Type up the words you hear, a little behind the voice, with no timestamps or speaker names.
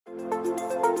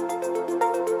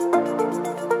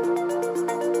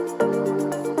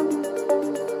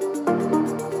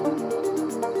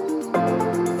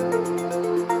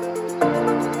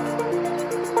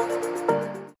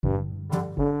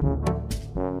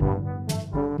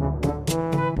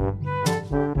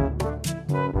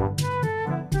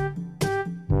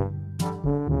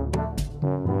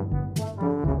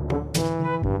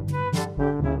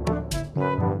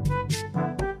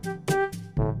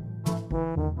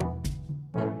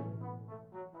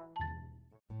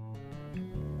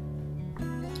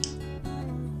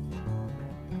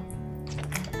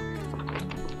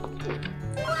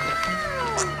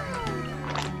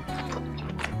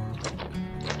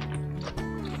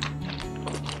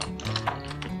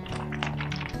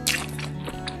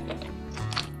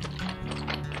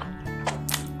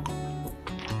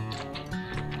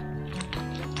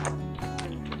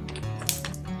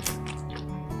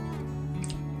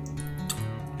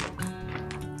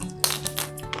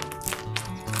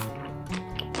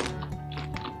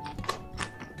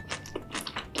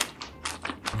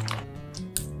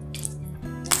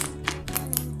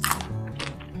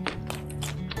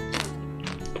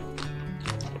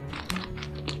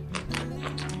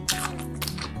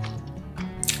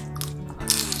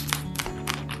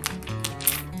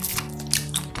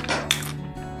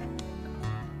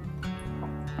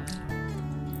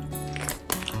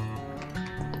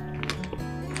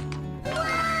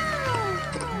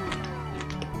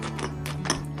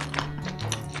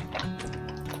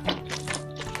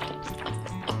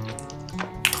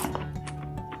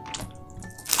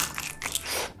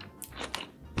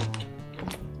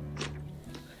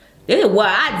This is what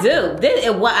I do. This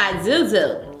is what I do.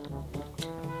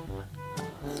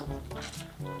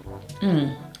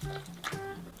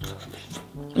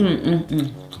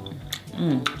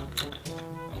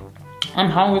 I'm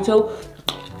hungry too.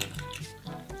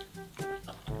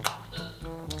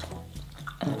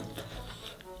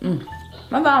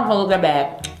 My mom don't look that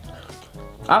bad.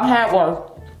 I've had one.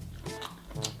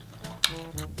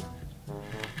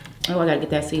 Oh, I gotta get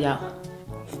that seed out.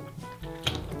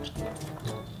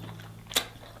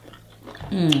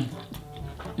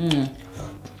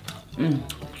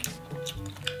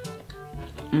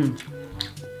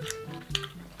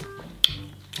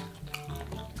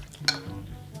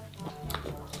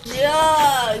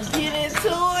 Yeah, get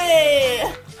into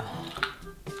it.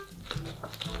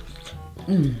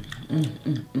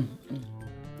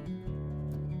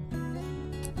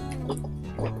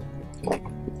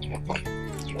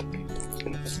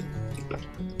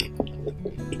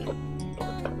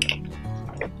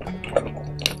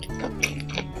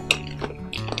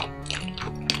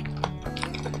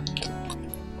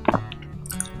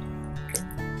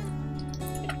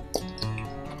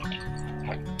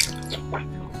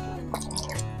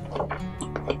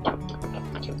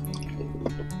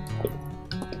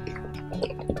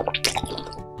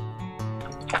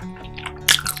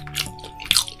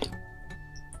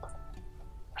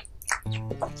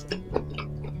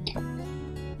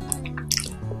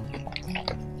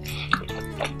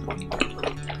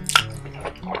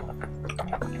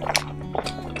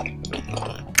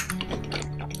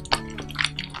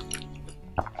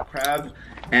 Crab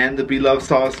and the beloved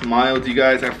sauce mild, you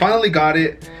guys. I finally got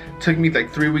it. Took me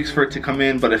like 3 weeks for it to come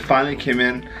in, but it finally came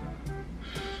in.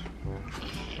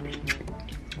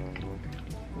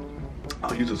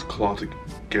 I'll use this claw to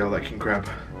get all that king crab.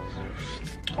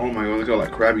 Oh my god, look at all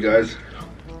that crab, you guys.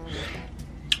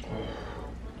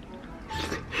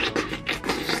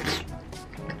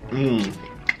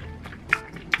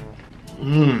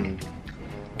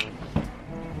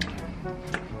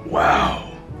 Wow.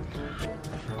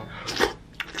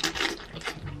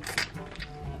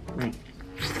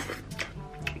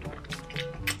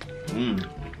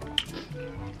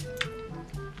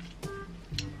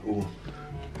 Ooh.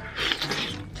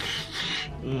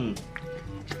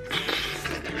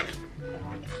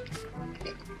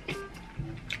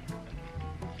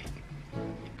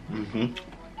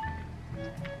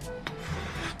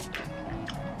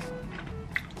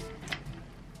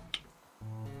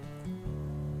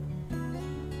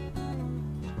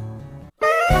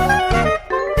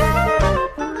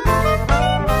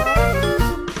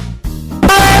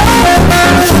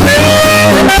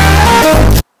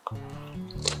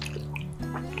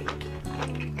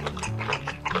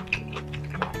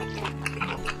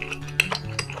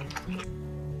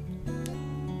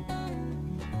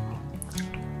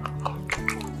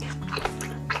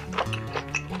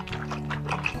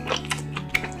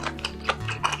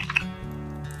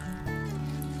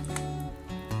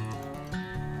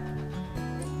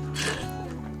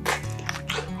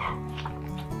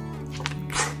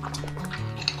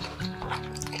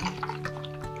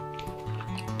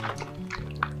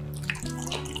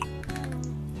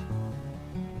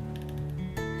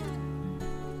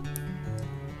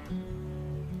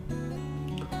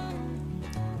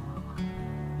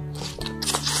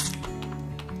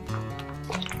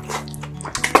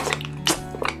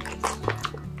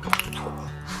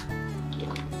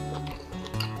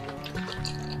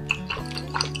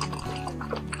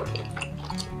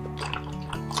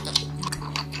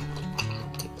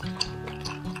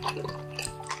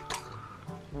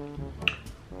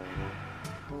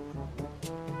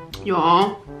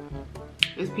 Y'all,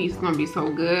 this piece is gonna be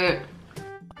so good.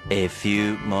 A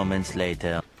few moments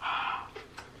later.